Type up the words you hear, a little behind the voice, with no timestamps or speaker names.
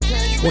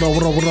What up,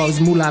 it's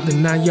Moolah the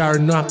 9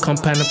 yard, know I come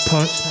pan and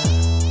punch.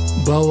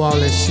 Blow all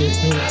that shit,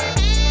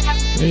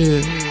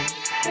 yeah.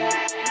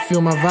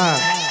 Feel my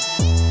vibe.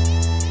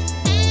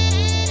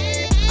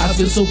 I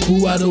feel so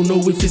cool, I don't know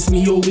if it's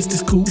me or it's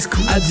this cool.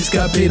 I just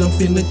got paid, I'm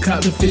finna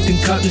cop the 50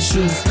 and cop the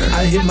shoes.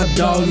 I hit my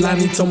dog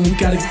line, he told me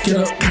gotta get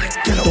up.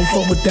 Don't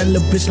fuck with that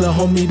little bitch, little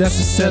homie, that's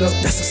a setup.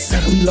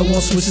 We low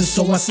on switches,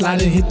 so I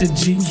slide and hit the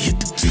G.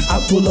 I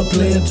pull up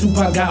playing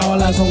Tupac, got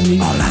all eyes on me.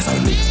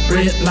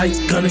 Red light,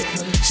 gun it,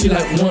 she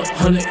like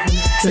 100.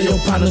 Tell your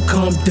partner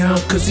calm down,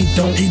 cause he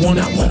don't want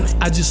it.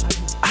 I just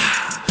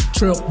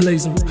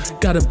trailblazing,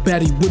 got a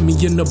baddie with me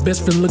and her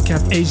best friend look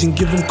half Asian.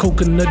 Give him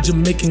coconut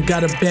Jamaican,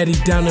 got a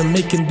baddie down in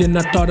Macon. Then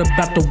I thought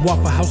about the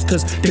Waffle House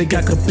cause they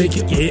got good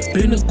bacon. Yeah,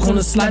 been in the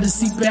corner, slide the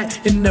seat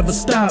back and never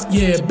stop.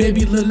 Yeah,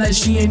 baby look like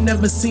she ain't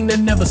never seen that,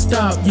 never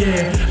stop.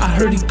 Yeah, I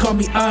heard he called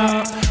me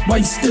up, why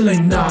you still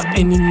ain't knock?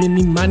 Any,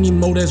 mini, money,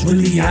 mo, that's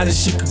really how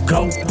this shit could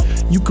go.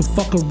 You could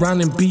fuck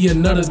around and be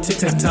another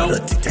tic-tac-toe.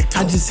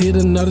 I just hit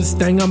another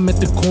sting, I'm at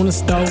the corner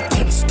store.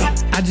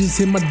 I just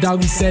hit my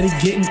dog, he said he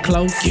getting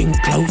close.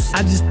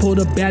 I just pulled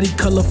a baddie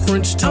color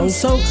French toast. I'm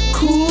so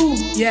cool,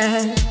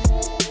 yeah.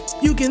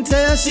 You can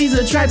tell she's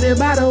attracted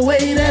by the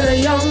way that a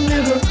young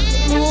nigga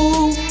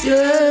move,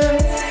 yeah.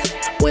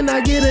 When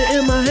I get it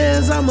in my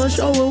hands, I'ma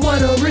show her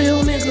what a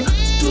real nigga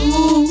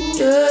do,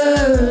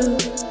 yeah.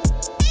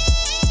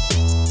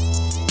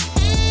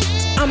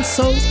 I'm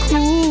so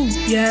cool,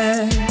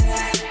 yeah.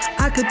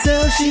 I could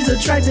tell she's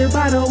attracted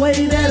by the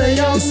way that a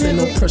young This ain't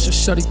no pressure,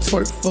 shawty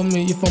twerk for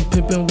me. If I'm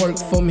pimpin', work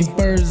for me.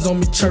 Birds on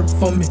me, chirp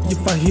for me.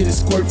 If I hit it,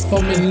 squirt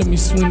for me. Let me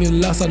swing it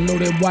lost, I know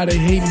that why they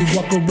hate me.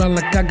 Walk around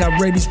like I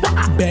got rabies.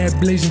 Bad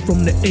blazing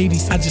from the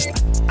 80s. I just,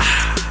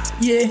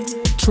 yeah.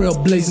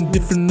 Trailblazing,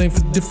 different name for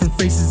different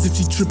faces. If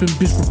she trippin',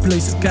 bitch,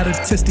 replace it. Got a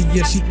test it,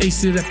 yeah, she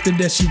ace it. After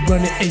that, she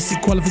run it, ace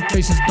it.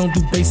 Qualifications, don't do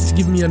basics.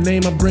 Give me a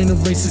name, my brain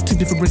erases. 2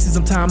 different races,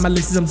 I'm tying my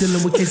laces. I'm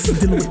dealing with cases, I'm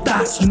dealing with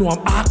thoughts. You know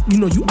I'm odd, you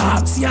know you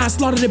odd. See how I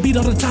slaughtered that beat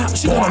on the top.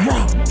 She know I'm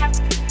wrong.